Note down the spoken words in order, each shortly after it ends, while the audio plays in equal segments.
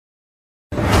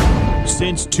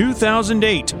Since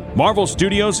 2008, Marvel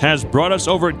Studios has brought us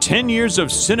over 10 years of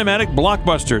cinematic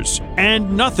blockbusters,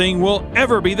 and nothing will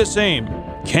ever be the same.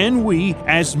 Can we,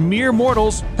 as mere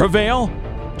mortals, prevail?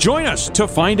 Join us to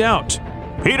find out.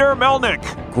 Peter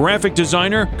Melnick, graphic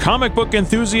designer, comic book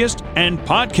enthusiast, and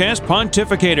podcast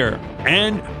pontificator.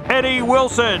 And Eddie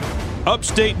Wilson,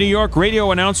 upstate New York radio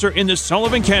announcer in the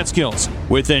Sullivan Catskills,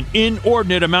 with an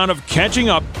inordinate amount of catching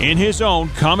up in his own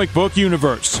comic book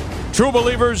universe. True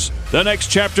believers, the next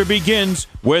chapter begins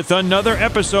with another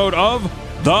episode of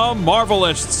The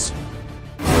Marvelists.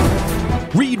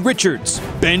 Reed Richards,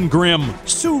 Ben Grimm,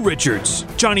 Sue Richards,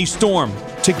 Johnny Storm.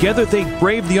 Together they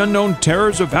braved the unknown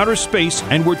terrors of outer space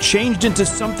and were changed into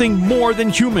something more than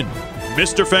human.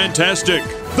 Mr. Fantastic,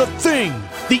 The Thing,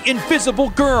 the Invisible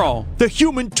Girl, the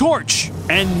Human Torch.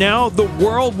 And now the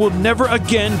world will never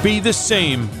again be the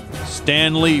same.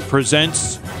 Stan Lee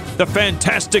presents The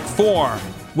Fantastic Four.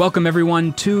 Welcome,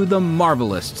 everyone, to The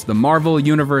Marvelists, the Marvel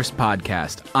Universe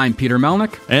podcast. I'm Peter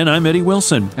Melnick. And I'm Eddie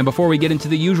Wilson. And before we get into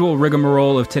the usual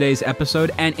rigmarole of today's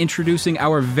episode and introducing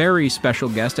our very special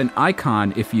guest, an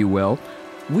icon, if you will,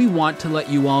 we want to let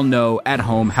you all know at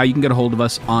home how you can get a hold of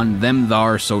us on them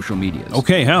thar social medias.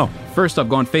 Okay, how? First up,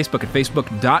 go on Facebook at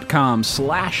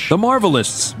facebook.com/The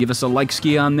Marvelists. Give us a like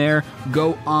ski on there.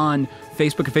 Go on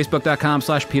Facebook at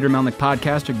facebook.com/Peter Melnick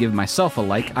Podcast, or give myself a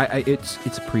like.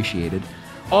 It's appreciated.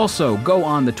 Also, go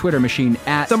on the Twitter machine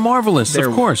at The Marvelists,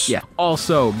 of course. Yeah.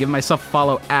 Also, give myself a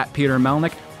follow at Peter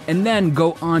Melnick, and then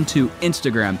go on to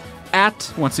Instagram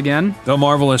at, once again, The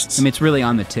Marvelists. I mean, it's really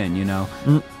on the tin, you know.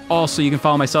 Also, you can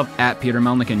follow myself at Peter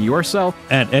Melnick and yourself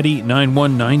at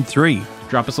Eddie9193.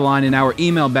 Drop us a line in our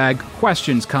email bag.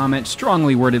 Questions, comments,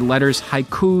 strongly worded letters,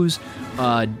 haikus,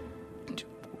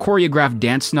 choreographed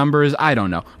dance numbers, I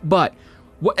don't know. But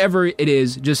whatever it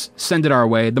is, just send it our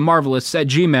way.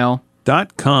 TheMarvelists@gmail.com.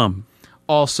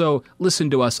 Also,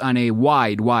 listen to us on a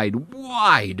wide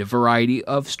variety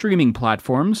of streaming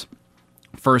platforms.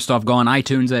 First off, go on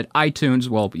iTunes at iTunes.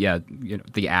 Well, yeah, you know,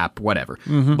 the app, whatever.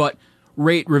 But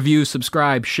rate, review,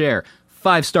 subscribe, share.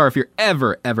 5-star if you're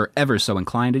ever so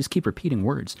inclined. I just keep repeating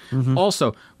words.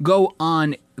 Also, go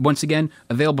on, once again,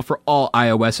 available for all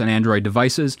iOS and Android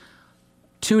devices.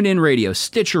 TuneIn Radio,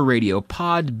 Stitcher Radio,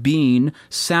 Podbean,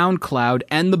 SoundCloud,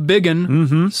 and the biggin,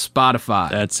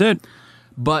 Spotify. That's it.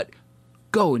 But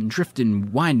go and drift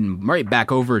and wind right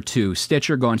back over to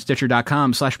Stitcher. Go on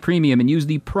Stitcher.com/premium and use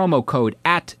the promo code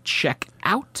at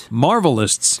checkout.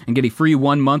 Marvelists. And get a free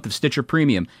 1 month of Stitcher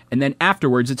Premium. And then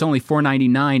afterwards, it's only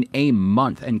 $4.99 a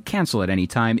month. And cancel at any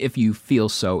time if you feel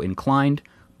so inclined.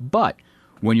 But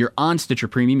when you're on Stitcher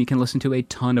Premium, you can listen to a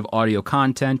ton of audio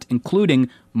content, including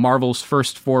Marvel's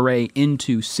first foray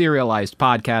into serialized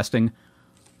podcasting,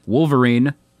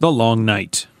 Wolverine: The Long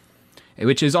Night,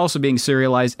 which is also being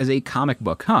serialized as a comic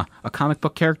book. A comic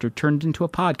book character turned into a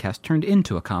podcast, turned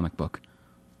into a comic book.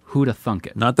 Who'da thunk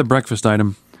it? Not the breakfast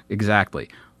item. Exactly.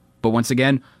 But once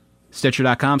again,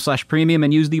 Stitcher.com/premium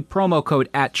and use the promo code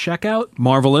at checkout.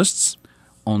 Marvelists.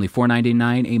 Only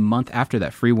 $4.99 a month after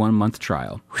that free 1 month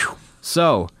trial. Whew.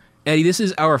 So, Eddie, this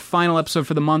is our final episode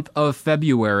for the month of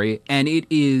February, and it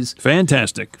is...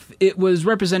 fantastic. It was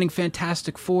representing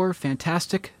Fantastic Four,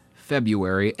 Fantastic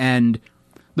February, and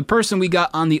the person we got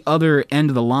on the other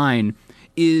end of the line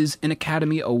is an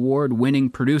Academy Award-winning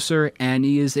producer, and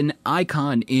he is an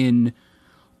icon in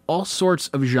all sorts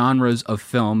of genres of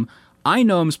film. I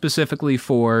know him specifically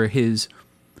for his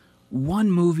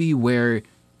one movie where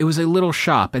it was a little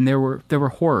shop, and there were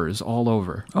horrors all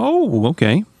over. Oh,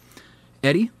 okay.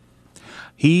 Eddie?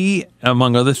 He,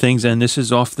 among other things, and this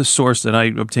is off the source that I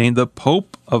obtained, the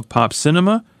Pope of Pop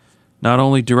Cinema, not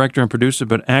only director and producer,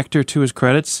 but actor to his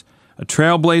credits, a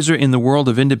trailblazer in the world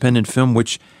of independent film,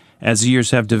 which, as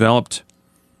years have developed,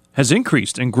 has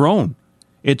increased and grown.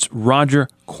 It's Roger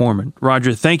Corman.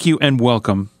 Roger, thank you and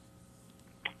welcome.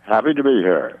 Happy to be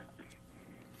here.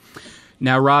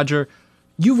 Now, Roger,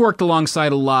 you've worked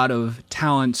alongside a lot of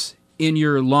talents in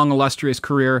your long, illustrious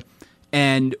career,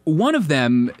 and one of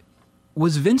them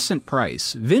was Vincent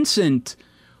Price. Vincent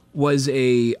was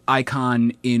a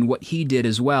icon in what he did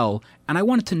as well, and I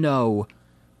wanted to know,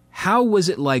 how was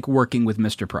it like working with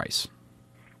Mr. Price?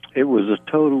 It was a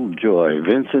total joy.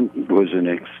 Vincent was an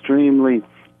extremely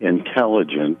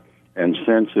intelligent and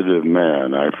sensitive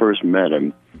man. I first met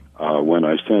him when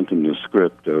I sent him the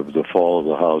script of The Fall of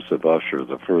the House of Usher,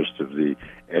 the first of the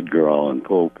Edgar Allan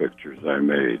Poe pictures I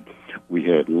made. We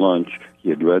had lunch. He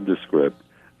had read the script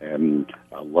and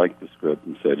liked the script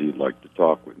and said he'd like to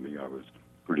talk with me. I was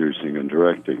producing and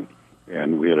directing,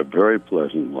 and we had a very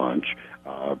pleasant lunch.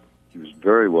 He was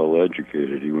very well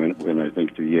educated. He went, I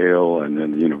think, to Yale and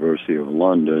then the University of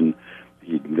London,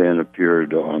 He then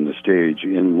appeared on the stage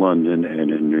in London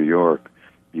and in New York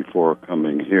before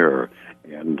coming here.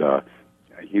 And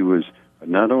he was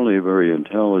not only a very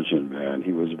intelligent man,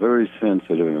 he was very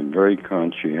sensitive and very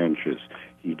conscientious.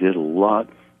 He did a lot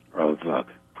of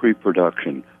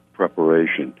pre-production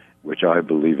preparation, which I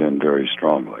believe in very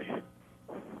strongly.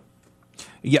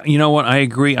 Yeah, you know what? I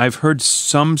agree. I've heard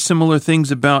some similar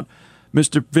things about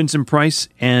Mr. Vincent Price,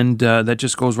 and that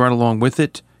just goes right along with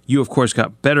it. You, of course,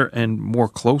 got better and more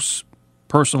close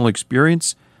personal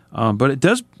experience, but it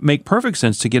does make perfect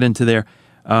sense to get into there,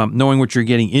 knowing what you're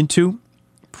getting into,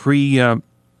 prepping,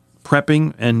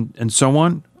 and so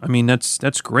on. I mean,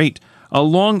 that's great.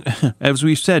 Along, as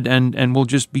we've said, and we'll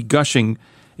just be gushing,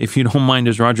 if you don't mind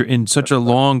us, Roger, in such a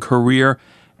long career,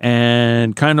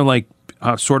 and kind of like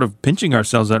sort of pinching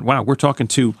ourselves that, wow, we're talking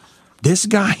to this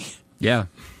guy. Yeah.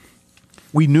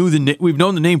 We've known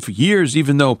the name for years,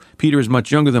 even though Peter is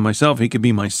much younger than myself. He could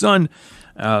be my son.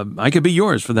 I could be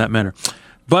yours, for that matter.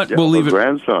 But we'll leave it.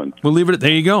 Grandson. We'll leave it. There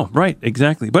you go. Right,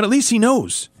 exactly. But at least he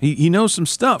knows. He knows some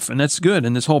stuff, and that's good.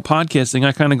 And this whole podcast thing,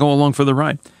 I kind of go along for the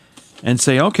ride and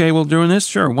say, okay, well, doing this,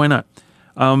 sure, why not?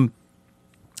 I'm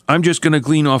just going to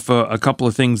glean off a couple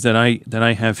of things that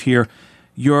I have here.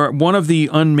 One of the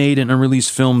unmade and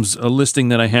unreleased films, a listing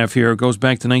that I have here, goes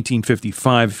back to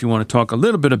 1955. If you want to talk a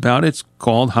little bit about it, it's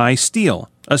called High Steel,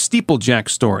 a steeplejack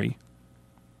story.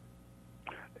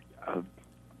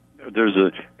 There's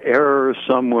an error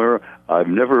somewhere. I've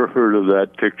never heard of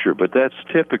that picture, but that's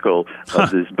typical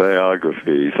of these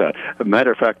biographies. As a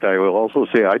matter of fact, I will also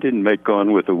say I didn't make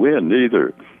Gone with the Wind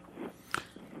either.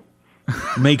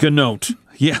 Make a note.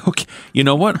 Yeah, okay. You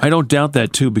know what? I don't doubt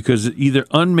that, too, because either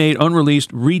unmade,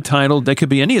 unreleased, retitled, that could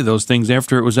be any of those things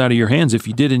after it was out of your hands. If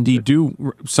you did indeed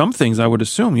do some things, I would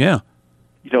assume, yeah.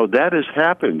 You know, that has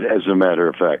happened, as a matter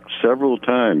of fact, several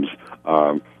times.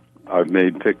 I've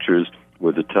made pictures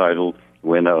with the title,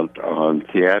 went out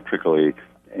theatrically,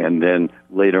 and then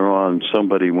later on,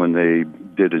 somebody, when they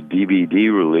did a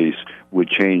DVD release, would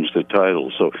change the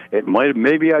title. So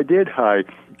maybe I did High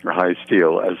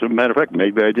Steel. As a matter of fact,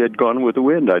 maybe I did Gone with the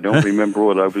Wind. I don't remember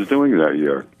what I was doing that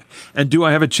year. And do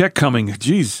I have a check coming?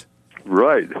 Jeez.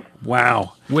 Right.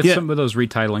 Wow. With some of those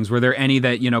retitling, were there any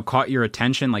that, caught your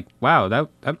attention? Like, wow,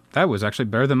 that was actually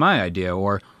better than my idea.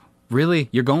 Or, really,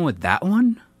 you're going with that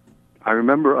one? I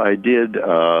remember I did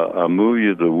a movie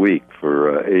of the week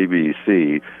for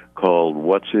ABC called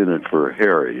What's in It for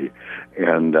Harry.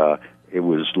 And it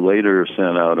was later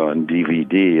sent out on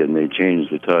DVD, and they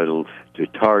changed the title to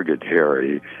Target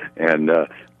Harry. And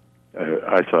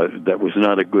I thought that was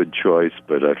not a good choice,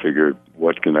 but I figured,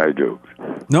 what can I do?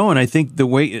 No, and I think the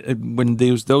way, when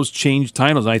those changed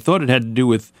titles, I thought it had to do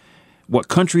with what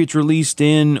country it's released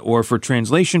in or for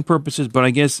translation purposes, but I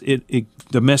guess it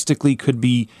domestically could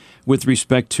be with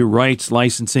respect to rights,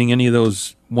 licensing, any of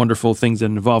those wonderful things that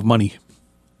involve money.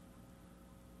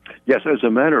 Yes, as a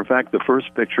matter of fact, the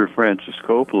first picture Francis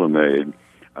Coppola made,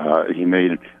 he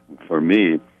made for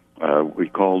me. We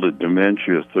called it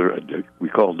Dementia. We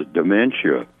called it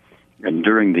Dementia, and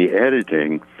during the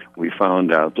editing, we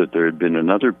found out that there had been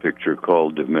another picture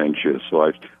called Dementia. So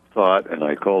I thought, and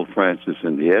I called Francis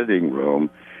in the editing room,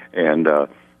 and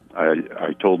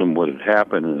I told him what had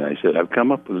happened, and I said, I've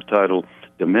come up with the title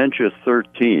Dementia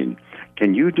 13.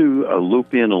 Can you do a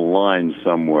loop in a line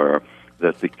somewhere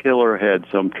that the killer had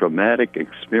some traumatic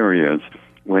experience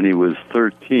when he was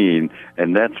 13,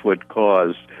 and that's what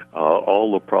caused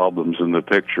all the problems in the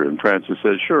picture? And Francis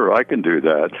said, sure, I can do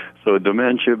that. So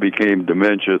Dementia became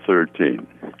Dementia 13.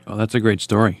 Oh, that's a great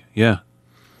story, yeah.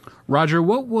 Roger,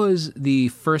 what was the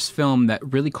first film that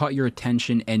really caught your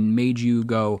attention and made you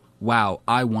go, wow,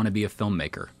 I want to be a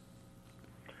filmmaker?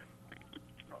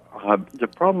 There are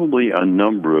probably a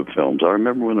number of films. I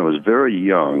remember when I was very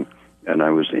young, and I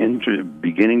was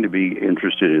beginning to be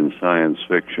interested in science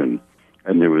fiction,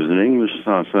 and there was an English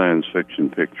science fiction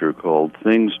picture called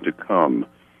Things to Come,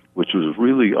 which was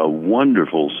really a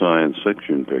wonderful science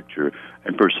fiction picture,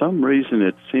 and for some reason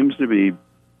it seems to be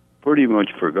pretty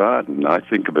much forgotten. I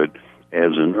think of it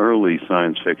as an early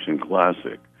science fiction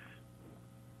classic.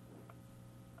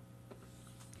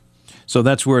 So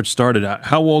that's where it started.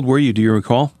 How old were you? Do you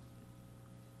recall?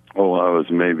 Oh, I was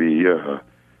maybe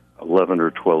 11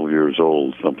 or 12 years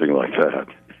old, something like that.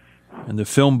 And the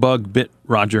film bug bit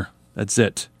Roger. That's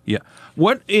it. Yeah.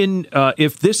 What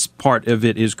if this part of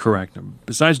it is correct,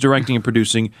 besides directing and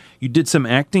producing, you did some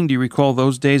acting? Do you recall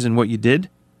those days and what you did?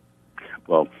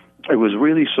 Well, it was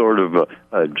really sort of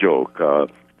a joke.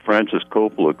 Francis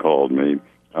Coppola called me.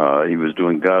 He was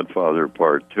doing Godfather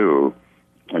Part 2,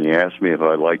 and he asked me if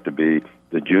I'd like to be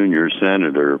the junior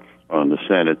senator on the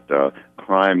Senate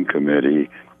Crime Committee.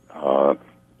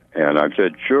 And I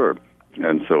said, sure.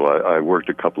 And so I worked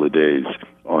a couple of days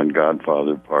on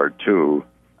Godfather Part 2,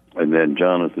 and then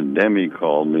Jonathan Demme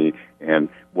called me, and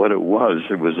what it was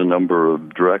a number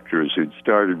of directors who'd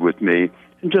started with me,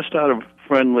 and just out of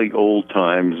friendly old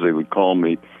times, they would call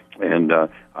me, and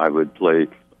I would play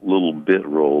little bit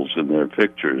roles in their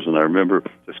pictures. And I remember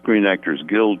the Screen Actors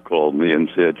Guild called me and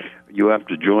said, you have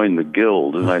to join the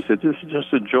Guild. And I said, this is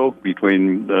just a joke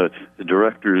between the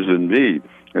directors and me.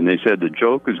 And they said, the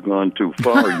joke has gone too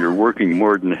far. You're working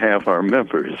more than half our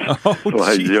members. So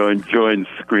I joined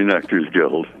Screen Actors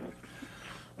Guild.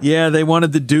 Yeah, they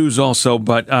wanted the dues also,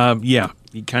 but yeah,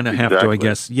 you kind of have to, I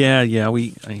guess. Yeah,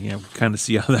 we kind of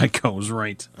see how that goes,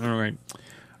 right? All right.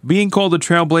 Being called a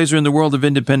trailblazer in the world of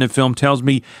independent film tells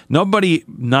me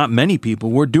not many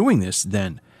people were doing this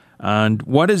then. And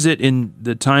what is it in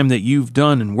the time that you've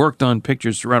done and worked on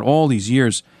pictures throughout all these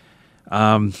years,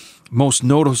 most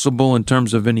noticeable in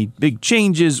terms of any big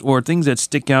changes or things that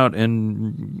stick out?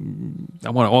 And I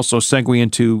want to also segue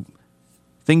into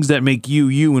things that make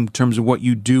you in terms of what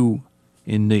you do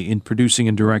in producing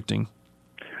and directing.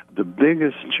 The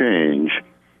biggest change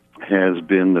has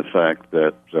been the fact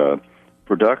that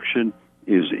production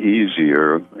is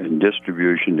easier and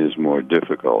distribution is more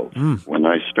difficult. When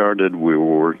I started, we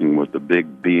were working with the big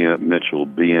Mitchell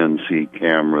BNC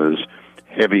cameras,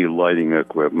 heavy lighting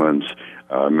equipment.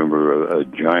 I remember a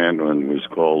giant one was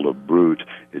called a Brute.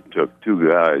 It took two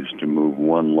guys to move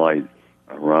one light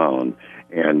around.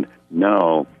 And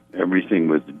now everything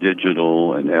with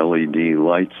digital and LED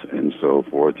lights and so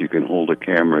forth, you can hold a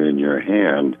camera in your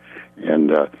hand,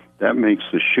 and that makes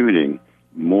the shooting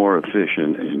more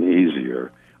efficient and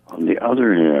easier. On the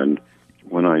other hand,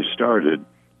 when I started,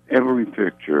 every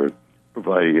picture,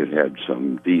 providing it had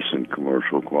some decent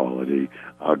commercial quality,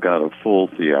 got a full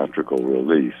theatrical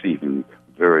release, even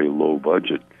very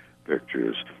low-budget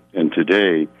pictures. And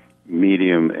today,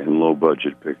 medium and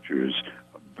low-budget pictures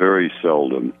very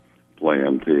seldom play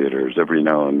in theaters. Every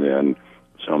now and then,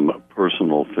 some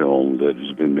personal film that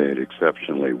has been made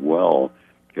exceptionally well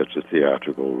gets a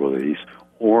theatrical release,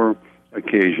 or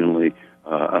occasionally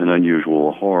an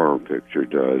unusual horror picture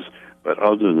does. But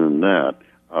other than that,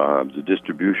 the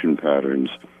distribution patterns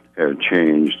have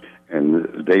changed,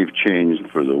 and they've changed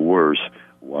for the worse,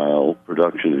 while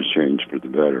production has changed for the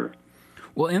better.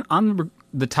 Well, on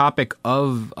the topic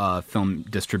of film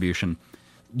distribution,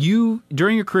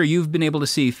 during your career, you've been able to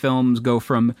see films go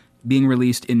from being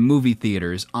released in movie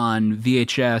theaters, on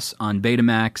VHS, on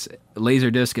Betamax,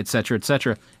 Laserdisc,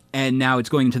 etc., and now it's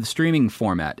going into the streaming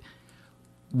format.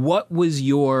 What are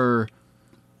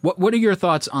your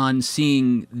thoughts on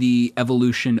seeing the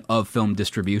evolution of film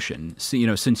distribution,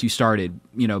 since you started,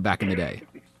 back in the day?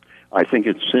 I think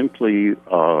it's simply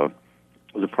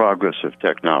the progress of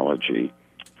technology.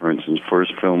 For instance,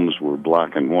 first films were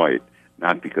black and white,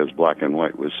 not because black and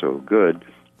white was so good,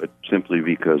 but simply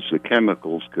because the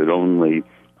chemicals could only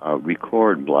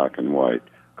record black and white.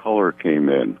 Color came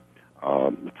in.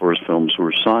 The first films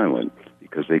were silent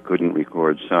because they couldn't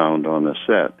record sound on a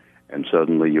set. And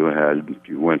suddenly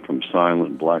you went from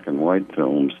silent black and white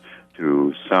films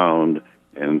to sound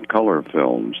and color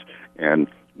films. And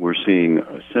we're seeing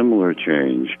a similar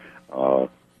change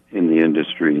in the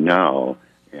industry now.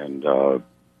 And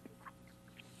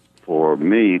for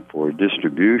me, for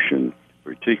distribution,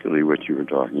 particularly what you were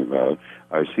talking about,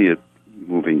 I see it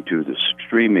moving to the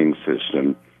streaming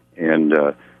system, and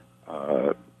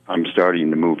I'm starting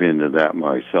to move into that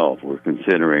myself. We're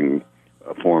considering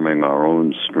forming our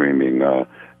own streaming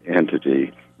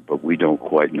entity, but we don't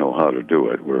quite know how to do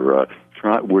it.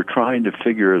 We're trying to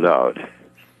figure it out.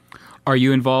 Are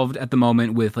you involved at the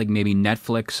moment with maybe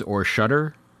Netflix or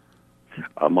Shudder?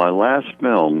 My last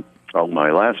film,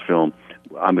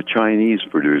 I'm a Chinese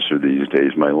producer these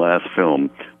days. My last film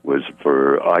was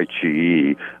for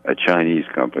iQIYI, a Chinese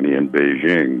company in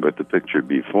Beijing, but the picture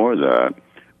before that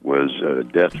was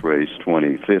Death Race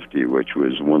 2050, which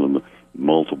was one of the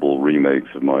multiple remakes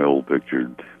of my old picture,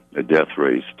 Death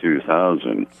Race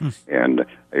 2000. And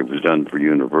it was done for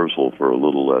Universal for a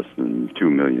little less than $2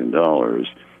 million,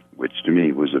 which to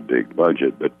me was a big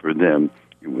budget, but for them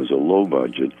it was a low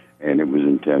budget, and it was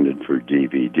intended for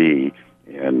DVD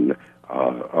and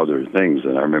other things.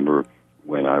 And I remember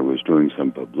when I was doing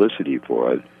some publicity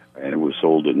for it, and it was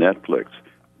sold to Netflix,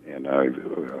 and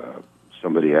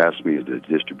somebody asked me the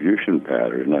distribution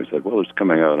pattern, and I said, well, it's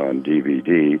coming out on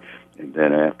DVD, and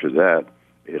then after that,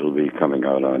 it'll be coming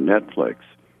out on Netflix.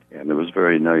 And there was a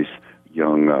very nice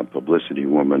young publicity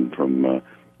woman from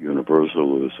Universal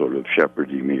who was sort of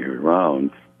shepherding me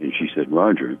around, and she said,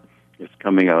 Roger, it's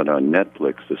coming out on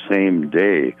Netflix the same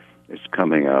day It's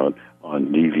coming out on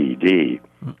DVD,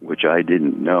 which I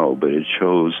didn't know, but it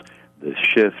shows the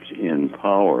shift in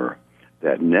power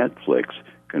that Netflix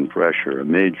can pressure a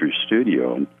major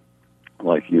studio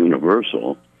like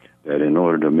Universal, that in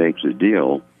order to make the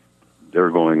deal, they're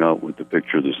going out with the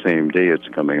picture the same day it's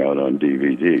coming out on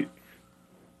DVD.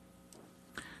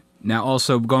 Now,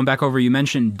 also, going back over, you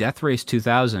mentioned Death Race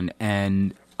 2000,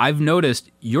 and I've noticed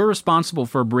you're responsible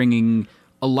for bringing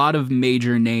a lot of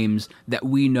major names that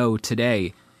we know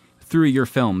today through your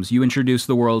films. You introduced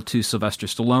the world to Sylvester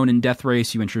Stallone in Death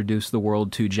Race. You introduced the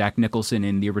world to Jack Nicholson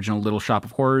in the original Little Shop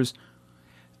of Horrors.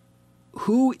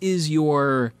 Who is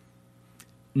your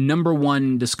number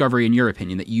one discovery, in your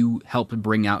opinion, that you helped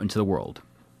bring out into the world?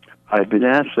 I've been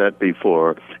asked that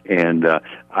before, and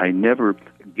I never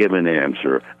give an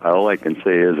answer. All I can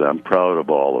say is I'm proud of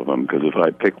all of them, because if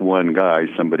I pick one guy,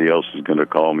 somebody else is going to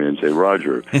call me and say,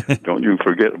 Roger, don't you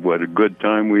forget what a good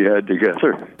time we had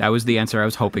together. That was the answer I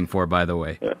was hoping for, by the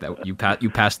way. That you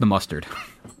passed the mustard.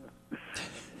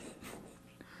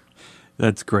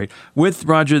 That's great. With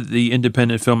Roger, the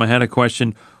independent film, I had a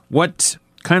question. What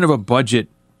kind of a budget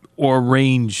or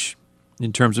range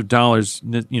in terms of dollars,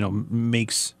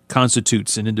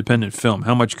 constitutes an independent film?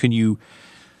 How much can you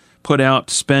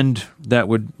spend that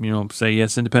would, say,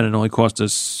 yes, independent only cost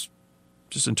us,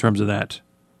 just in terms of that?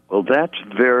 Well, that's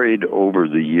varied over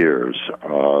the years.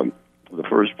 The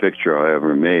first picture I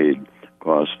ever made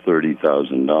cost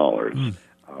 $30,000.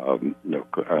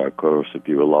 Of course, if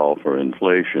you allow for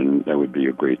inflation, that would be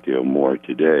a great deal more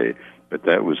today. But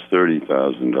that was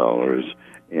 $30,000.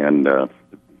 And the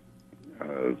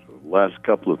last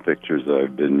couple of pictures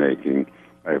I've been making,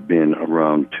 I've been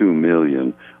around $2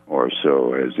 million or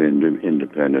so as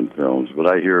independent films. But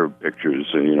I hear pictures,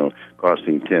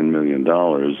 costing $10 million,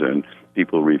 and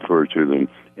people refer to them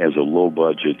as a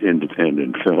low-budget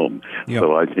independent film. Yep.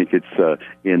 So I think it's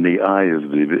in the eye of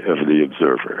the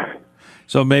observer.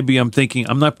 So maybe I'm thinking,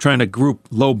 I'm not trying to group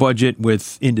low budget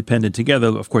with independent together.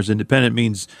 Of course, independent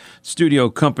means studio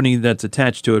company that's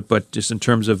attached to it, but just in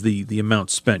terms of the amount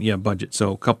spent, budget.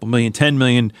 So a couple million, 10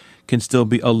 million can still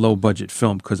be a low budget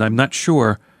film, because I'm not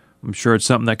sure, I'm sure it's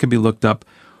something that can be looked up,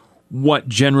 what,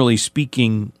 generally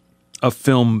speaking, a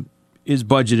film is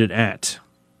budgeted at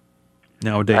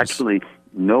nowadays. Actually,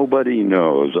 nobody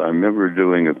knows. I remember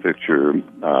doing a picture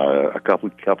a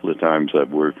couple of times.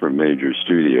 I've worked for major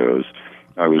studios.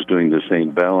 I was doing the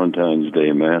St. Valentine's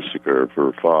Day Massacre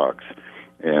for Fox,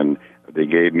 and they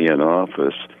gave me an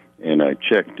office, and I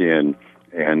checked in,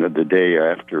 and the day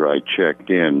after I checked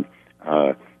in,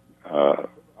 I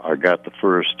got the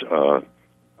first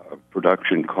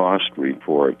production cost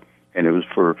report, and it was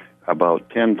for about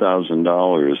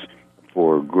 $10,000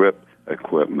 for grip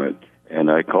equipment.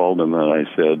 And I called them and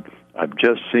I said, I've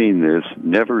just seen this.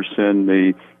 Never send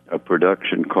me a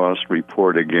production cost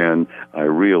report again. I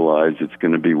realize it's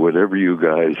going to be whatever you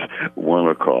guys want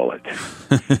to call it.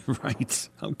 Right.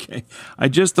 Okay. I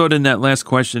just thought in that last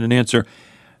question and answer,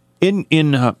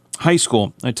 in high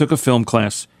school, I took a film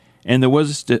class, and there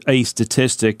was a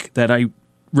statistic that I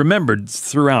remembered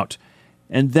throughout.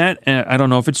 And that, I don't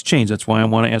know if it's changed. That's why I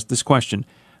want to ask this question.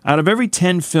 Out of every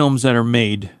 10 films that are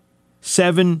made,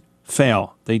 7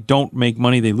 fail. They don't make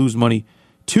money. They lose money.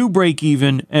 2 break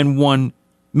even, and 1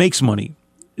 makes money.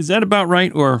 Is that about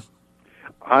right, or?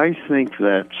 I think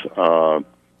that's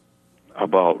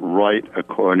about right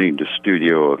according to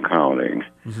studio accounting.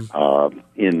 Mm-hmm.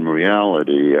 In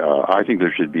reality, I think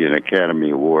there should be an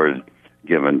Academy Award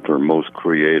given for most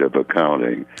creative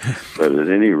accounting. But at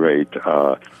any rate,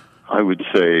 I would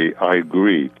say I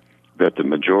agree that the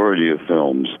majority of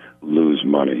films lose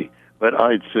money. But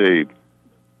I'd say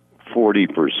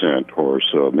 40% or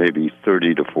so, maybe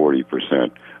 30 to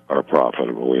 40% are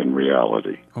profitable in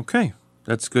reality. Okay.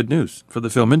 That's good news for the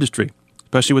film industry,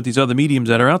 especially with these other mediums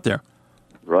that are out there.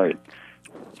 Right.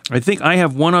 I think I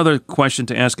have one other question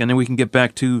to ask, and then we can get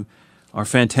back to our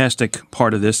fantastic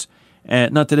part of this.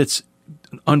 Not that it's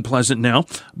unpleasant now,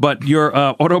 but your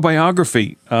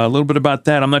autobiography, a little bit about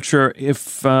that. I'm not sure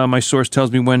if my source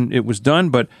tells me when it was done,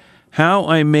 but How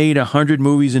I Made 100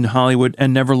 Movies in Hollywood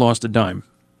and Never Lost a Dime.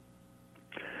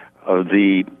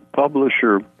 The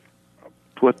publisher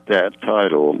put that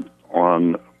title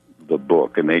on the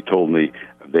book, and they told me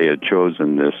they had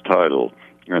chosen this title.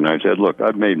 And I said, look,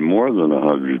 I've made more than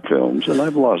 100 films, and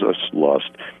I've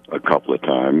lost a couple of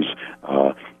times.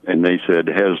 And they said,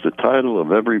 has the title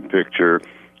of every picture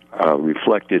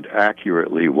reflected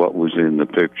accurately what was in the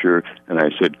picture? And I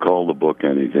said, call the book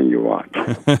anything you want.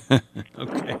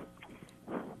 Okay.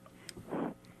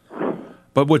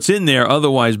 But what's in there,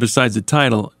 otherwise, besides the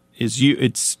title, is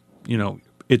it's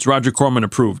Roger Corman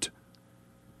approved.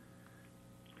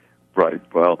 Right.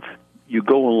 Well, you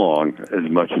go along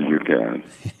as much as you can.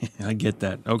 I get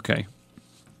that. Okay.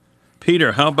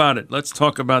 Peter, how about it? Let's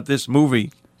talk about this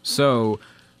movie. So,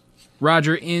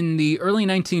 Roger, in the early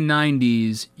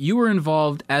 1990s, you were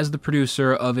involved as the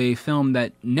producer of a film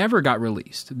that never got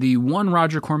released. The one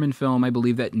Roger Corman film, I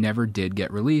believe, that never did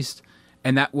get released.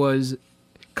 And that was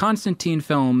Constantine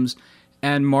Films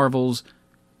and Marvel's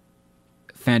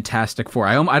Fantastic Four.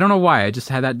 I don't know why. I just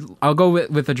had that. I'll go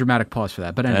with a dramatic pause for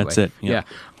that. But anyway. That's it. Yeah.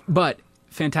 But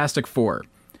Fantastic Four.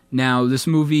 Now, this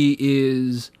movie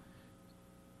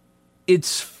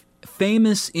it's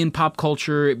famous in pop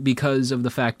culture because of the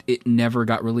fact it never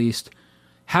got released.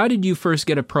 How did you first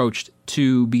get approached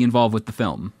to be involved with the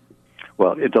film?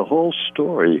 Well, the whole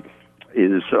story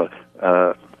is,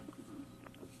 I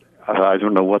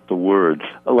don't know what the word,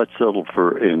 let's settle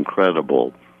for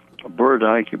incredible. Bernd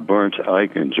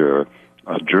Eichinger,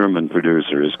 a German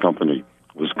producer, his company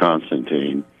was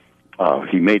Constantine.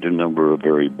 He made a number of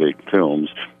very big films,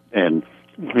 and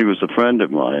he was a friend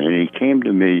of mine, and he came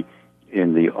to me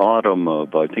in the autumn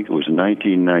of, I think it was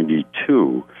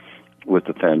 1992, with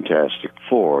the Fantastic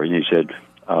Four, and he said,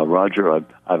 Roger,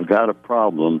 I've got a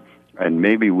problem, and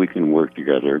maybe we can work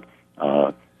together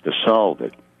to solve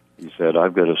it. He said,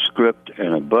 I've got a script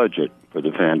and a budget for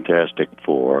the Fantastic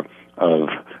Four of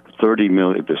 $30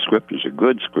 million. The script is a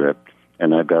good script,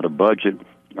 and I've got a budget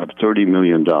of $30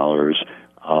 million,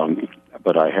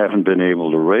 but I haven't been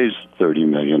able to raise $30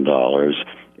 million,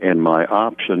 and my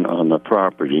option on the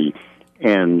property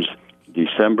ends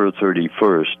December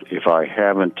 31st if I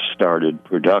haven't started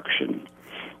production.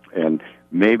 And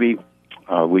maybe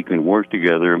we can work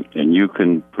together and you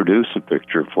can produce a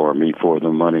picture for me for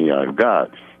the money I've got.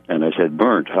 And I said,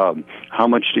 Bernd, how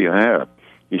much do you have?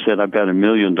 He said, I've got $1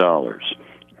 million,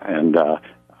 and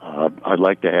I'd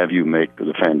like to have you make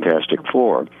the Fantastic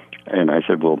Four. And I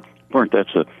said, well, Bernd,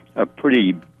 that's a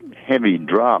pretty heavy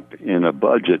drop in a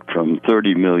budget from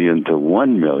 $30 million to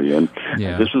 $1 million.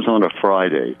 Yeah. This was on a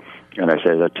Friday. And I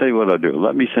said, I'll tell you what I'll do.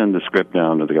 Let me send the script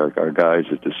down to our guys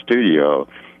at the studio.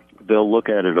 They'll look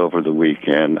at it over the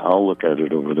weekend. I'll look at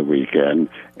it over the weekend.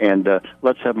 And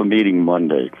let's have a meeting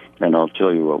Monday, and I'll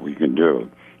tell you what we can do.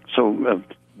 So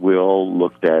we all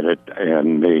looked at it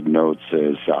and made notes,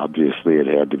 as obviously it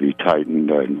had to be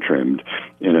tightened and trimmed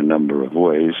in a number of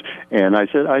ways. And I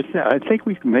said, I think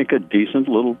we can make a decent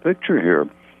little picture here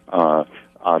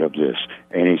out of this.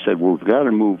 And he said, well, we've got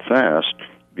to move fast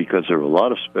because there are a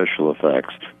lot of special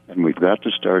effects, and we've got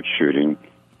to start shooting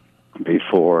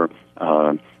before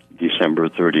December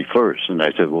 31st. And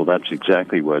I said, well, that's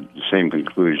exactly the same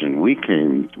conclusion we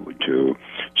came to.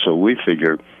 So we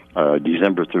figured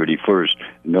December 31st,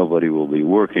 nobody will be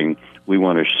working. We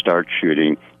want to start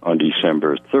shooting on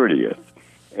December 30th.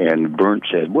 And Bernd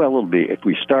said, well, it'll be, if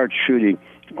we start shooting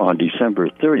on December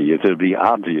 30th, it'll be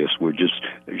obvious we're just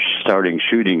starting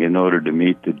shooting in order to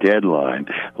meet the deadline.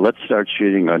 Let's start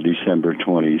shooting on December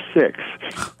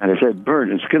 26th. And I said,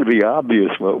 Bernd, it's going to be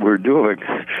obvious what we're doing.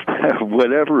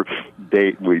 Whatever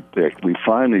date we picked, we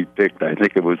finally picked, I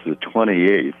think it was the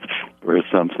 28th or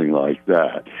something like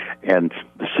that. And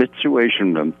the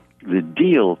situation, the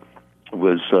deal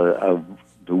was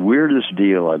the weirdest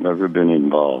deal I've ever been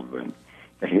involved in.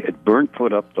 Bernd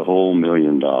put up the whole $1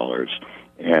 million,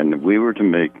 and we were to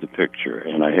make the picture.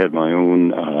 And I had my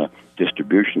own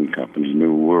distribution company,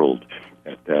 New World,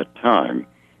 at that time.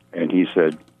 And he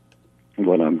said,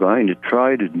 what I'm going to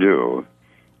try to do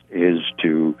is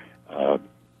to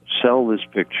sell this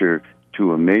picture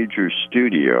to a major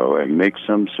studio and make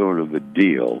some sort of a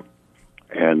deal.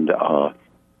 And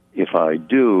if I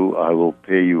do, I will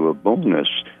pay you a bonus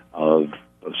of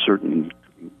a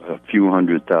few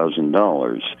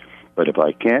 $100,000. But if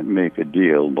I can't make a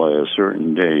deal by a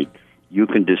certain date, you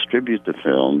can distribute the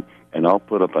film, and I'll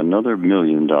put up another $1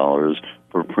 million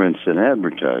for prints and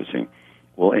advertising.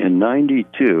 Well, in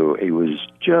 92, it was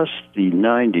just the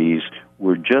 90s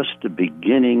were just the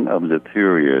beginning of the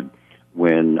period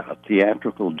when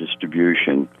theatrical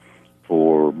distribution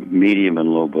for medium and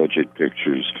low-budget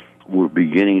pictures were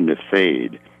beginning to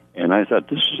fade. And I thought,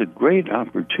 this is a great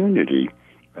opportunity,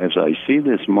 as I see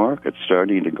this market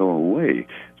starting to go away,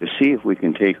 to see if we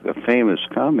can take a famous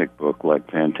comic book like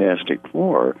Fantastic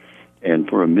Four and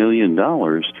for $1 million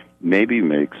maybe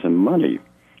make some money.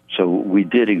 So we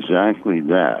did exactly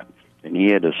that. And he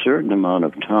had a certain amount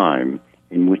of time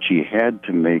in which he had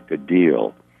to make a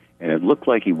deal. And it looked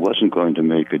like he wasn't going to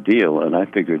make a deal, and I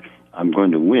figured I'm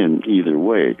going to win either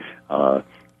way.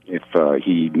 If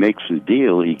he makes the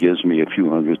deal, he gives me a few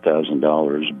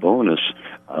 $100,000 bonus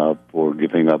for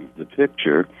giving up the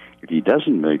picture. If he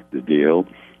doesn't make the deal,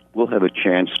 we'll have a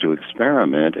chance to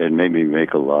experiment and maybe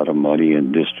make a lot of money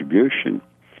in distribution.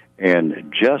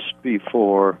 And just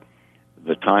before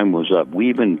the time was up, we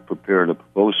even prepared a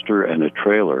poster and a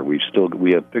trailer. We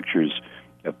have pictures,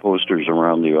 posters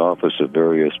around the office of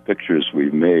various pictures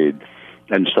we've made.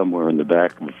 And somewhere in the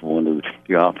back of one of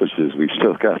the offices, we've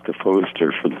still got the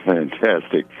poster for the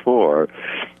Fantastic Four.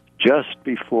 Just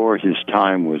before his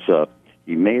time was up,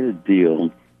 he made a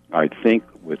deal, I think,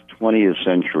 with 20th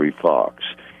Century Fox.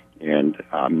 And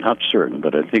I'm not certain,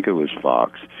 but I think it was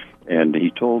Fox. And he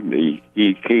told me,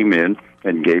 he came in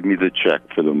and gave me the check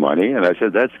for the money. And I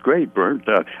said, that's great, Bernd.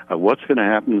 What's going to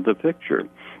happen to the picture? And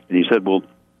he said, well,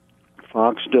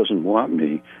 Fox doesn't want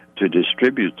me to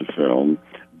distribute the film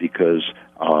because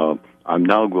I'm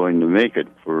now going to make it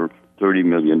for $30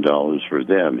 million for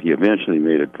them. He eventually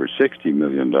made it for $60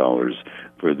 million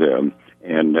for them.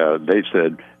 And they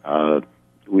said,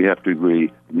 we have to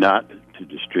agree not to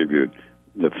distribute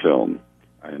the film.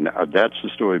 And that's the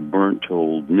story Bernd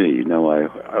told me. Now, I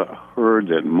heard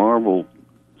that Marvel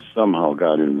somehow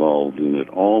got involved in it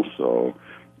also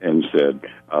and said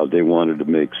they wanted to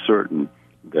make certain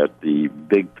that the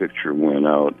big picture went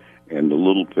out and the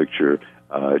little picture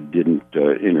didn't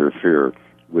interfere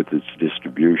with its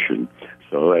distribution.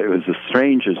 So it was the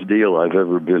strangest deal I've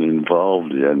ever been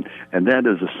involved in, and that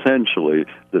is essentially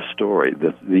the story.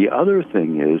 The other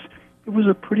thing is, it was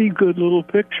a pretty good little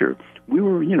picture. We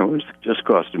were, it just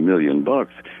cost $1 million,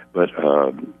 but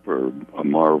for a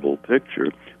Marvel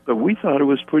picture. But we thought it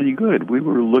was pretty good. We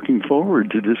were looking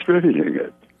forward to distributing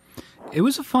it. It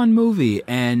was a fun movie,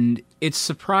 and it's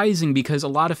surprising because a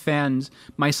lot of fans,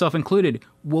 myself included,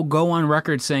 will go on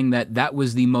record saying that that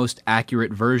was the most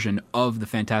accurate version of the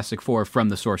Fantastic Four from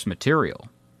the source material.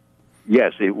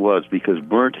 Yes, it was, because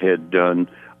Bernd had done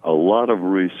a lot of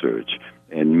research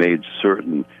and made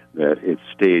certain that it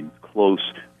stayed close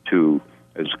to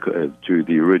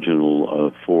the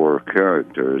original four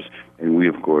characters, and we,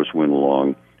 of course, went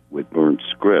along with Bernd's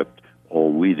script.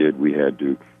 All we did, we had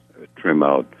to trim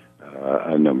out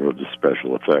a number of the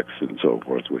special effects and so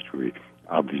forth, which we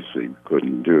obviously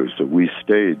couldn't do. So we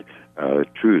stayed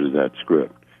true to that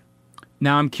script.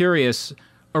 Now, I'm curious,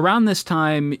 around this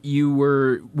time you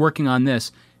were working on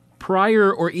this,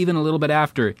 prior or even a little bit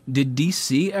after, did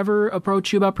DC ever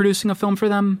approach you about producing a film for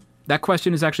them? That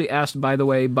question is actually asked, by the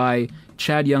way, by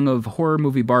Chad Young of Horror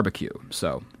Movie Barbecue.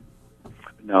 So,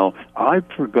 now, I've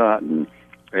forgotten.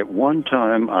 At one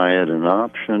time, I had an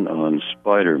option on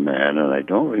Spider-Man, and I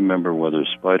don't remember whether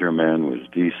Spider-Man was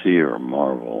DC or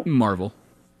Marvel. Marvel.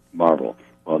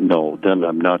 Well, no, then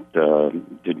I'm not.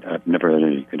 I've never had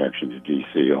any connection to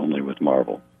DC, only with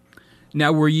Marvel.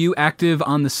 Now, were you active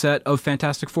on the set of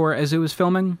Fantastic Four as it was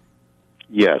filming?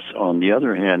 Yes. On the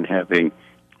other hand, having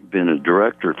been a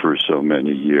director for so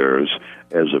many years,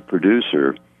 as a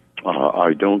producer,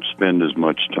 I don't spend as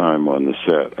much time on the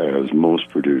set as most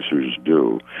producers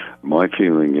do. My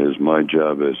feeling is my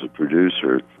job as a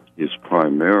producer is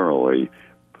primarily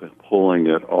pulling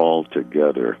it all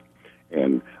together.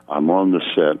 And I'm on the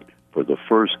set for the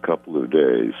first couple of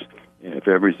days. And if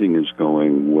everything is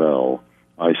going well,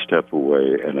 I step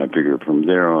away, and I figure from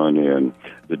there on in,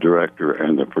 the director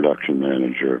and the production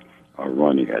manager are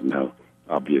running it. Now,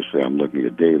 obviously, I'm looking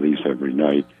at dailies every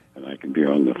night, and I can be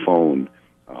on the phone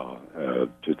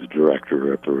to the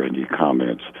director if there are any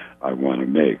comments I want to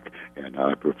make. And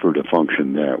I prefer to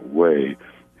function that way.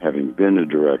 Having been a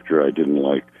director, I didn't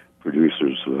like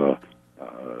producers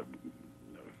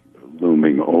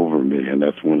looming over me, and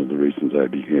that's one of the reasons I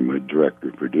became a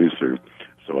director-producer.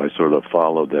 So I sort of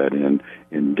followed that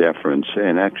in deference,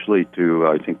 and actually to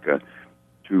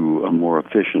a more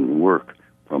efficient work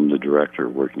from the director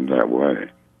working that way.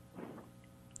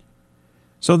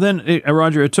 So then,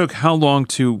 Roger, it took how long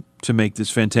to make this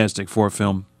Fantastic Four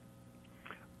film?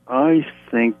 I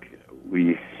think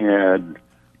we had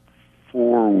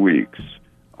 4 weeks.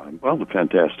 Well, the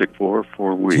Fantastic Four,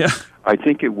 4 weeks. Yeah. I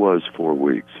think it was 4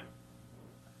 weeks.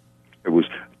 It was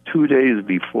 2 days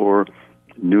before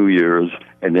New Year's,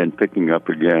 and then picking up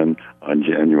again on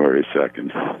January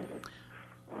 2nd.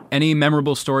 Any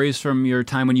memorable stories from your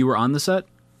time when you were on the set?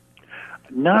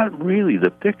 Not really.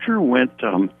 The picture went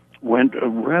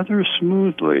rather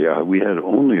smoothly. We had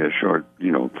only a short,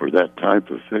 for that type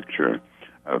of picture,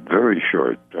 a very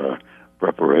short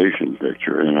preparation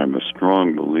picture, and I'm a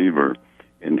strong believer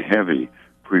in heavy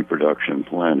pre-production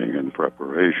planning and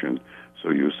preparation, so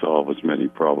you solve as many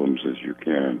problems as you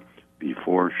can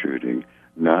before shooting,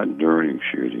 not during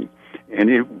shooting. And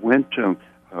it went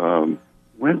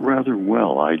rather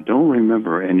well. I don't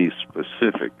remember any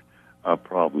specific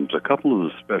problems. A couple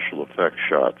of the special effects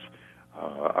shots,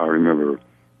 I remember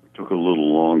took a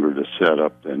little longer to set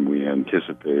up than we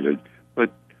anticipated.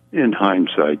 But in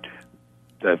hindsight,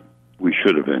 that we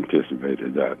should have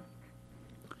anticipated that.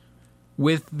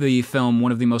 With the film,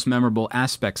 one of the most memorable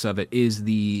aspects of it is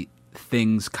the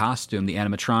Thing's costume, the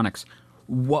animatronics.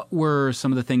 What were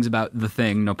some of the things about the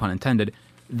Thing, no pun intended,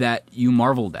 that you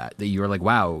marveled at, that you were like,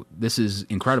 wow, this is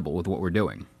incredible with what we're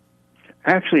doing?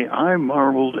 Actually, I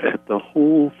marveled at the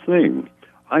whole thing.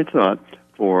 I thought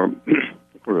for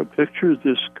a picture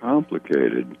this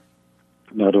complicated,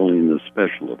 not only in the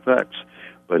special effects,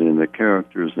 but in the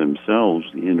characters themselves,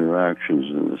 the interactions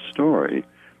in the story,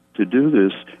 to do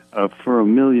this for $1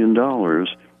 million,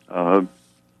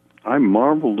 I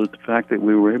marveled at the fact that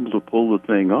we were able to pull the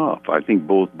thing off. I think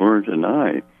both Bernd and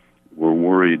I were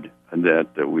worried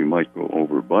that we might go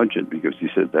over budget, because he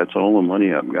said, that's all the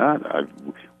money I've got.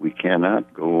 We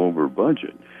cannot go over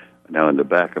budget. Now, in the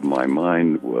back of my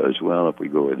mind was, well, if we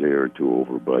go a day or two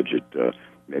over budget,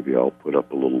 maybe I'll put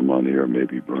up a little money, or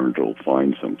maybe Bernd will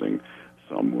find something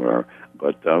somewhere.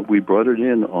 But we brought it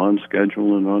in on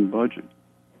schedule and on budget.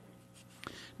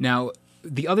 Now,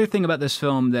 the other thing about this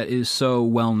film that is so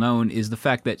well known is the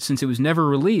fact that since it was never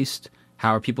released,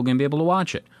 how are people going to be able to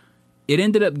watch it? It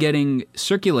ended up getting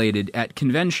circulated at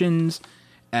conventions,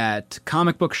 at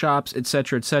comic book shops,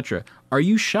 etc., etc. Are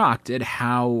you shocked at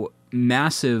how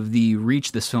massive the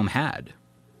reach this film had?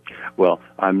 Well,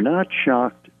 I'm not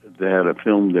shocked that a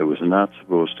film that was not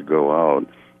supposed to go out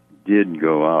did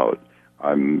go out.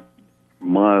 I'm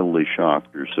mildly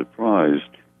shocked or surprised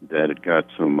that it got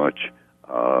so much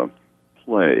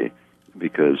play,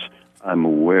 because I'm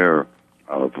aware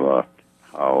of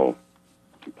how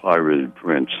pirated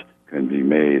prints can be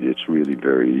made. It's really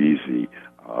very easy.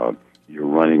 You're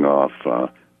running off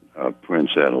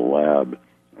prints at a lab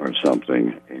or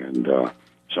something, and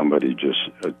somebody just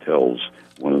tells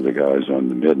one of the guys on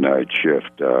the midnight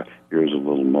shift, here's a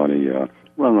little money,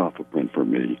 run off a print for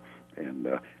me, and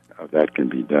that can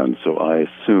be done. So I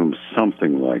assume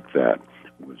something like that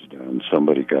was done.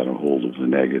 Somebody got a hold of the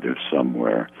negative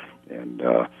somewhere, and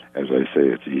as I say,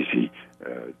 it's easy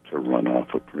to run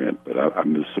off a print, but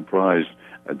I'm surprised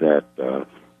that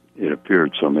it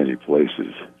appeared so many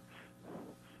places.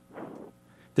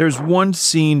 There's one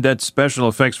scene that's special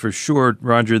effects for sure,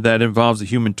 Roger, that involves the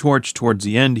Human Torch towards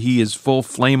the end. He is full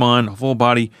flame on, full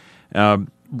body,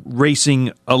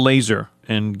 racing a laser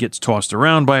and gets tossed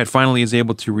around by it, finally is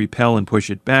able to repel and push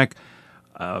it back.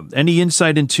 Any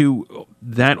insight into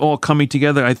that all coming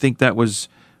together? I think that was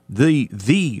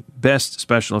the best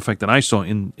special effect that I saw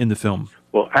in the film.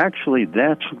 Well, actually,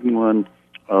 that's one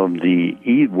of the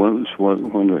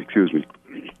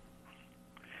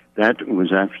that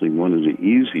was actually one of the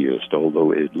easiest,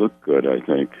 although it looked good, I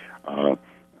think.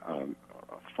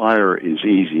 Fire is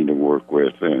easy to work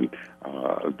with, and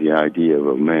the idea of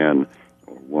a man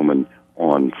or woman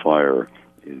on fire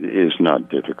is not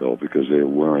difficult, because they're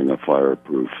wearing a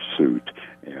fireproof suit,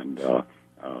 and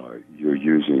you're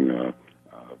using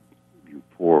you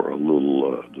pour a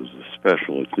little, there's a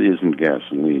special, it isn't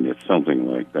gasoline, it's something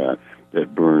like that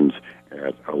burns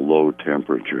at a low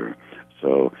temperature.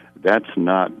 So that's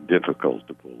not difficult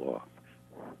to pull off.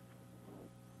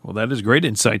 Well, that is great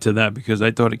insight to that, because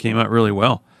I thought it came out really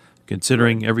well,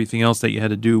 considering everything else that you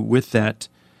had to do with that,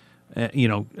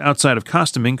 outside of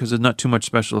costuming, because there's not too much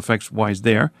special effects-wise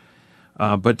there.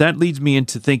 But that leads me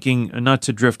into thinking, not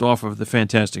to drift off of the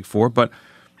Fantastic Four, but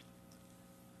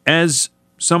as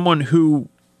someone who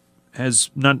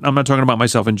has not, I'm not talking about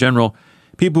myself in general,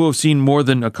 people who have seen more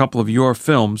than a couple of your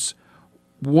films,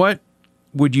 what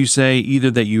would you say either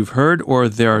that you've heard, or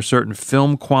there are certain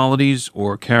film qualities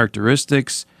or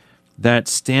characteristics that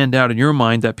stand out in your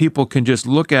mind that people can just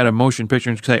look at a motion picture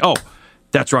and say, oh,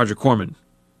 that's Roger Corman?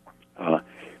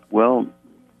 Well,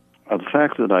 the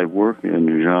fact that I work in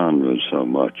genres so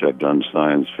much, I've done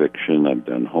science fiction, I've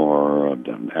done horror, I've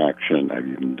done action, I've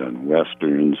even done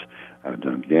westerns, I've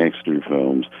done gangster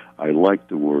films. I like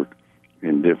to work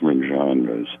in different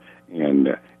genres,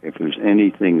 and if there's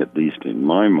anything, at least in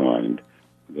my mind,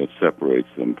 that separates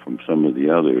them from some of the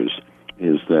others,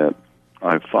 is that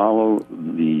I follow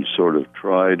the sort of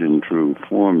tried and true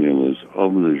formulas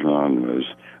of the genres,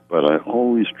 but I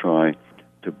always try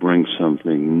to bring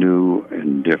something new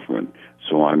and different.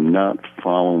 So I'm not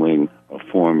following a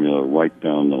formula right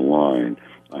down the line.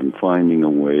 I'm finding a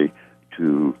way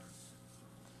to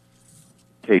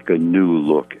take a new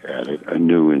look at it, a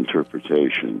new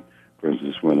interpretation. For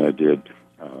instance, when I did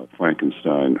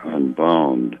Frankenstein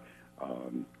Unbound,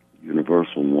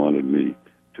 Universal wanted me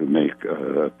to make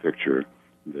a picture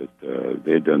that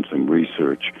they'd done some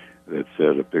research that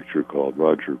said a picture called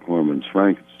Roger Corman's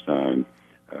Frankenstein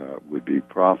would be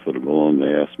profitable, and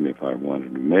they asked me if I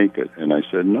wanted to make it, and I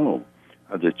said no.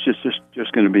 It's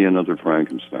just going to be another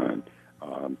Frankenstein.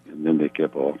 And then they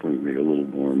kept offering me a little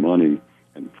more money,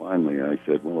 and finally I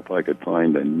said, well, if I could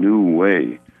find a new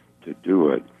way to do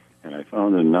it, and I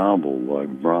found a novel by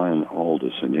Brian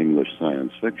Aldiss, an English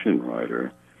science fiction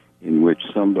writer, in which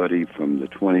somebody from the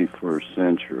 21st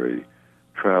century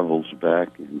travels back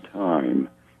in time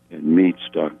and meets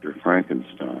Dr.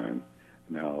 Frankenstein.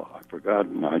 Now, I've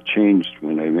forgotten, I changed,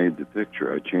 when I made the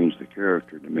picture, I changed the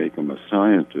character to make him a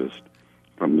scientist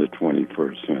from the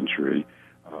 21st century.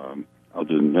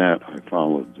 Other than that, I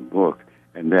followed the book,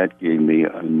 and that gave me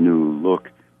a new look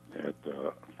at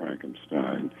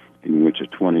Frankenstein, in which a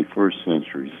 21st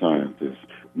century scientist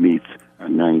meets a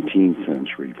 19th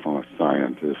century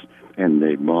scientist, and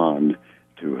they bond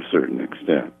to a certain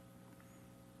extent.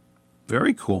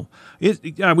 Very cool.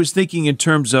 I was thinking in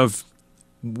terms of,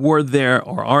 were there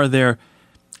or are there,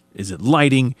 is it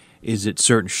lighting, is it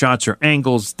certain shots or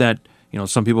angles that,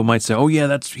 some people might say, oh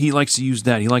yeah, he likes to use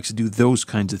that, he likes to do those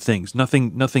kinds of things.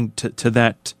 Nothing to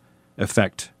that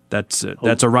effect. That's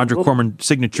a Roger Corman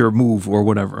signature move or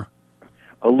whatever.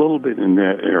 A little bit in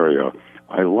that area.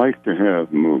 I like to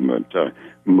have movement,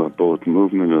 both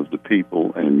movement of the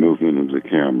people and movement of the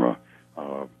camera.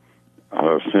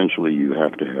 Essentially, you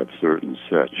have to have certain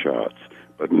set shots,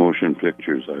 but motion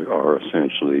pictures are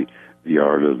essentially the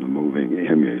art of the moving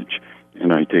image,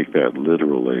 and I take that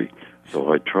literally.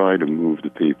 So I try to move the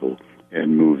people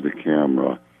and move the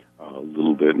camera a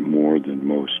little bit more than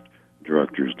most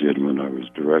directors did when I was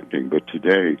directing. But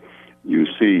today, you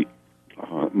see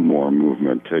more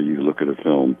movement. You look at a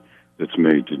film that's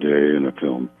made today and a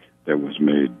film that was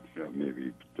made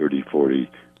maybe 30, 40,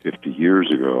 50 years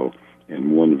ago,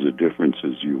 and one of the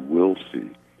differences you will see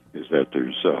is that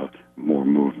there's more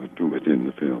movement within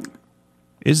the film.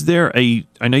 Is there I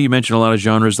know you mentioned a lot of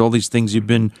genres, all these things you've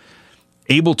been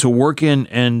able to work in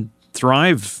and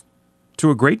thrive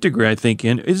to a great degree, I think,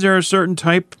 in. Is there a certain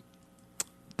type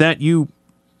that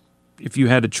if you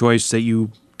had a choice, that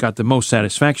you got the most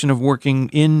satisfaction of working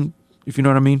in, if you know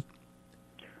what I mean?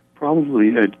 Probably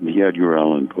the Edgar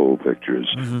Allan Poe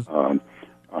pictures. Mm-hmm.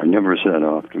 I never set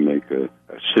off to make a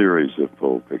series of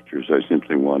Poe pictures. I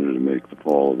simply wanted to make The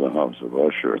Fall of the House of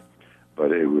Usher,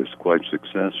 but it was quite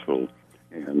successful.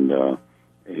 And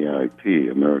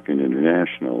AIP, American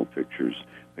International Pictures,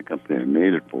 the company I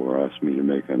made it for, asked me to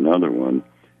make another one,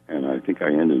 and I think I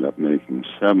ended up making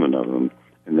 7 of them,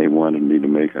 and they wanted me to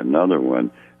make another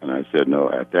one, and I said no.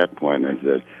 At that point, I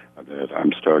said that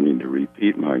I'm starting to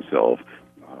repeat myself.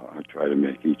 I try to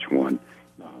make each one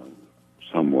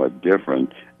somewhat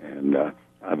different, and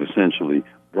I've essentially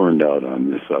burned out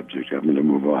on this subject. I'm going to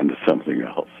move on to something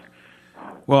else.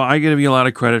 Well, I give you a lot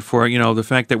of credit for it. The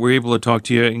fact that we're able to talk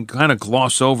to you and kind of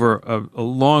gloss over a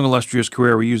long, illustrious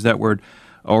career. We use that word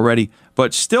already,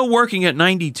 but still working at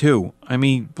 92. I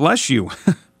mean, bless you.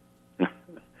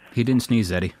 He didn't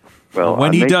sneeze, Eddie. Well,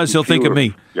 when he does, he'll think of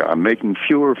me. Yeah, I'm making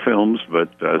fewer films, but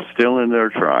still in there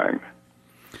trying.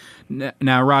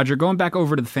 Now, Roger, going back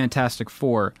over to the Fantastic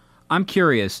Four, I'm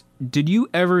curious, did you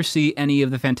ever see any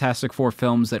of the Fantastic Four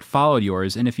films that followed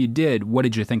yours? And if you did, what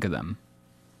did you think of them?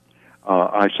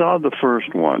 I saw the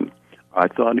first one. I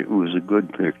thought it was a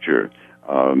good picture,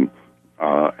 and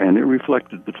it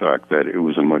reflected the fact that it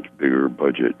was a much bigger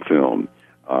budget film.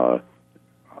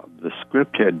 The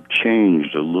script had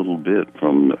changed a little bit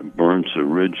from Bern's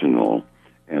original,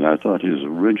 and I thought his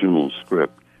original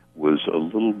script was a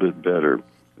little bit better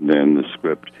than the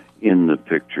script in the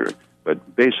picture.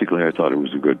 But basically, I thought it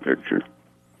was a good picture.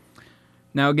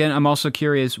 Now, again, I'm also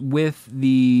curious, with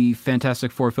the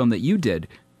Fantastic Four film that you did,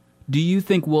 do you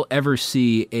think we'll ever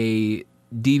see a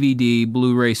DVD,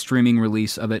 Blu-ray streaming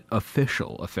release of it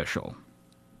official?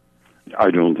 I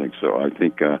don't think so. I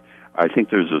think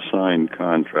there's a signed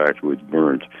contract with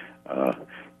Burnt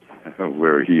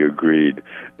where he agreed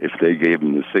if they gave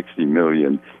him the $60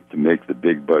 million to make the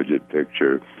big budget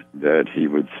picture, that he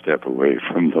would step away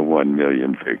from the $1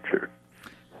 million picture.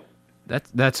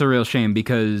 That's a real shame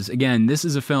because, again, this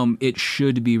is a film, it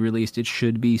should be released, it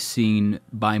should be seen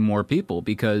by more people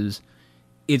because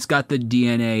it's got the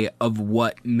DNA of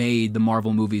what made the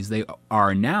Marvel movies they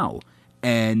are now.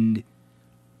 And,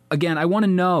 again, I want to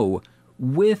know,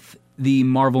 with the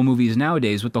Marvel movies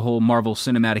nowadays, with the whole Marvel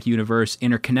Cinematic Universe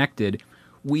interconnected,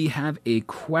 we have a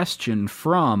question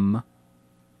from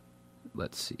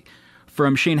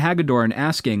Shane Hagedorn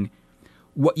asking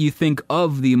what you think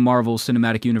of the Marvel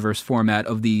Cinematic Universe format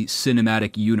of the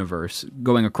cinematic universe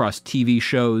going across TV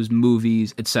shows,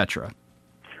 movies, etc.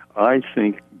 I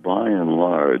think, by and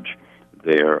large,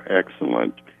 they are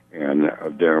excellent, and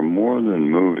they're more than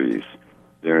movies.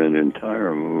 They're an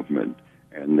entire movement,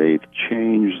 and they've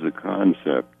changed the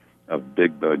concept of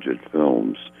big-budget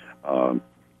films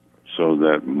so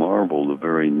that Marvel, the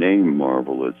very name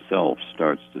Marvel itself,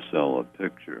 starts to sell a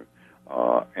picture.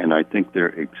 And I think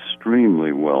they're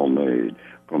extremely well made.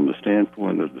 From the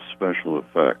standpoint of the special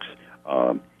effects,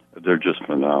 they're just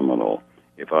phenomenal.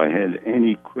 If I had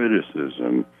any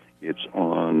criticism, it's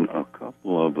on a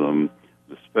couple of them.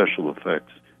 The special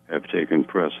effects have taken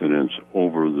precedence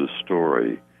over the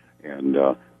story, and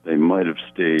they might have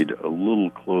stayed a little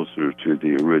closer to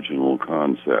the original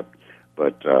concept.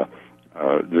 But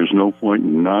there's no point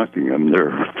in knocking them.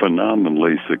 They're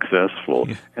phenomenally successful,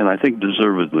 and I think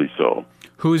deservedly so.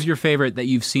 Who's your favorite that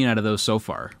you've seen out of those so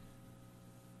far?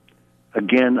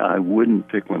 Again, I wouldn't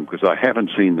pick one because I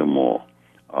haven't seen them all.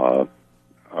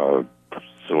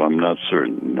 So I'm not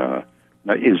certain. Now,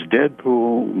 is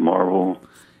Deadpool Marvel?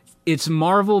 It's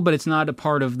Marvel, but it's not a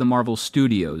part of the Marvel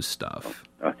Studios stuff.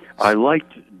 I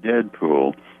liked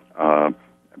Deadpool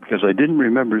because I didn't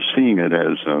remember seeing it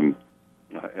as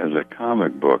a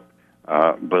comic book,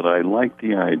 but I liked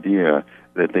the idea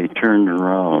that they turned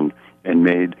around and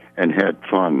made and had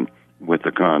fun with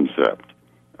the concept.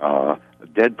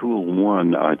 Deadpool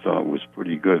 1 I thought was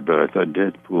pretty good, but I thought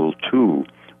Deadpool 2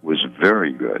 was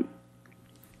very good.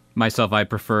 Myself, I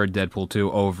preferred Deadpool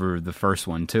 2 over the first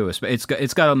one, too. It's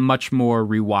got a much more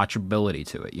rewatchability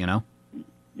to it, you know?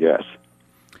 Yes.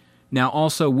 Now,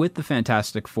 also, with the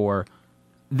Fantastic Four,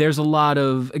 there's a lot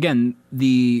of, again,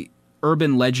 the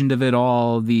urban legend of it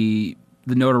all, the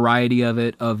notoriety of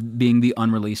it, of being the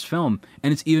unreleased film.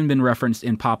 And it's even been referenced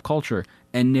in pop culture.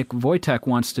 And Nick Wojtek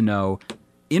wants to know,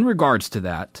 in regards to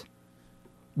that,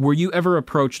 were you ever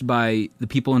approached by the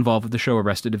people involved with the show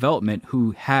Arrested Development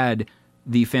who had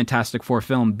the Fantastic Four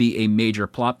film be a major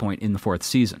plot point in the fourth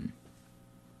season?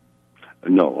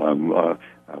 No,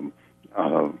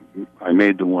 I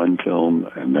made the one film,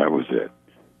 and that was it.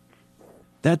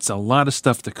 That's a lot of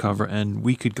stuff to cover, and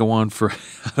we could go on for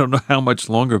I don't know how much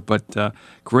longer, but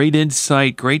great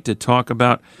insight, great to talk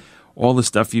about all the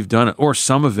stuff you've done, or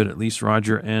some of it at least,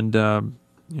 Roger, and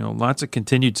lots of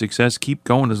continued success. Keep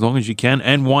going as long as you can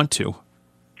and want to.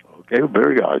 Okay,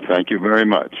 very good. Thank you very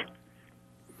much.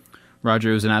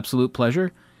 Roger, it was an absolute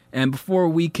pleasure. And before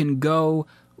we can go,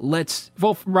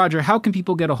 Roger, how can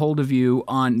people get a hold of you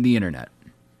on the internet?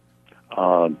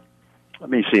 Let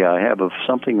me see. I have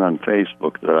something on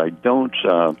Facebook that I don't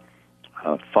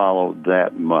follow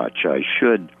that much. I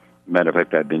should. Matter of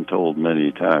fact, I've been told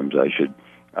many times I should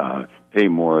pay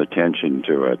more attention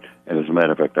to it. And as a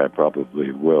matter of fact, I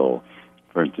probably will.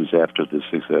 For instance, after the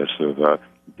success of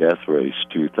Death Race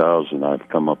 2000, I've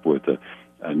come up with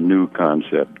a new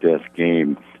concept, Death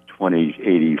Game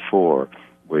 2084,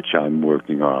 which I'm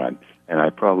working on. And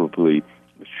I probably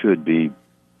should be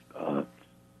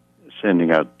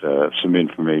sending out some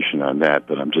information on that,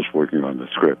 but I'm just working on the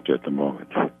script at the moment.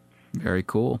 Very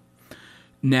cool.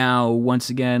 Now, once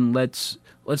again, let's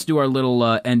do our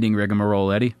little ending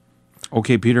rigmarole, Eddie.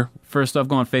 Okay, Peter. First off,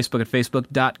 go on Facebook at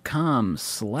facebook.com/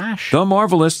 The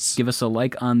Marvelists. Give us a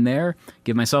like on there.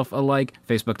 Give myself a like,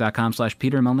 facebook.com/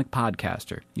 Peter Melnick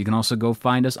Podcaster. You can also go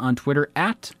find us on Twitter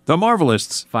at The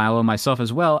Marvelists. Follow myself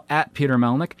as well at Peter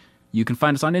Melnick. You can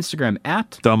find us on Instagram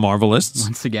at The Marvelists.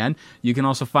 Once again, you can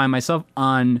also find myself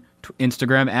on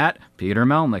Instagram at Peter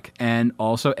Melnick. And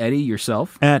also Eddie,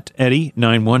 yourself. At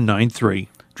Eddie9193.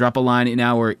 Drop a line in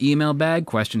our email bag,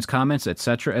 questions, comments,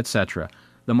 etc., etc.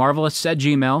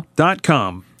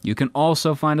 TheMarvelists@gmail.com. You can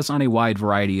also find us on a wide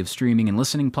variety of streaming and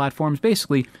listening platforms.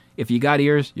 Basically, if you got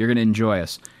ears, you're going to enjoy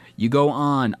us. You go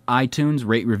on iTunes,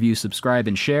 rate, review, subscribe,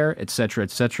 and share, etc.,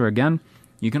 etc. Again,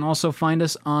 you can also find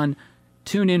us on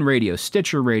TuneIn Radio,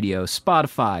 Stitcher Radio,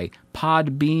 Spotify,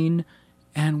 Podbean,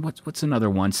 and what's another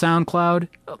one? SoundCloud.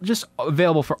 Just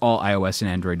available for all iOS and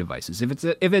Android devices. If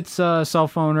it's a cell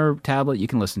phone or tablet, you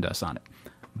can listen to us on it.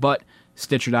 But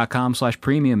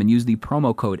Stitcher.com/premium and use the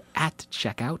promo code at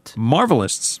checkout.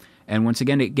 Marvelists. And once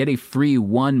again, get a free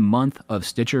 1 month of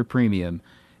Stitcher Premium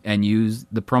and use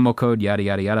the promo code yada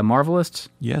yada yada. Marvelists?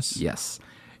 Yes. Yes.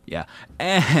 Yeah.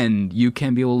 And you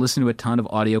can be able to listen to a ton of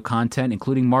audio content,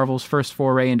 including Marvel's first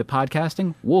foray into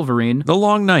podcasting, Wolverine. The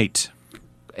Long Night.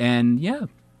 And yeah.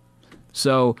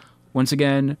 So once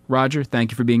again, Roger,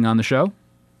 thank you for being on the show.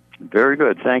 Very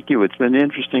good. Thank you. It's been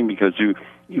interesting because you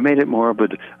made it more of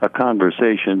a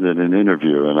conversation than an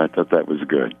interview, and I thought that was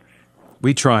good.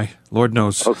 We try. Lord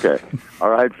knows. Okay. All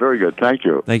right. Very good. Thank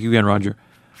you. Thank you again, Roger.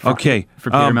 Okay. For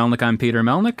Peter Melnick, I'm Peter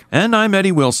Melnick. And I'm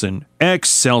Eddie Wilson.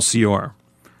 Excelsior.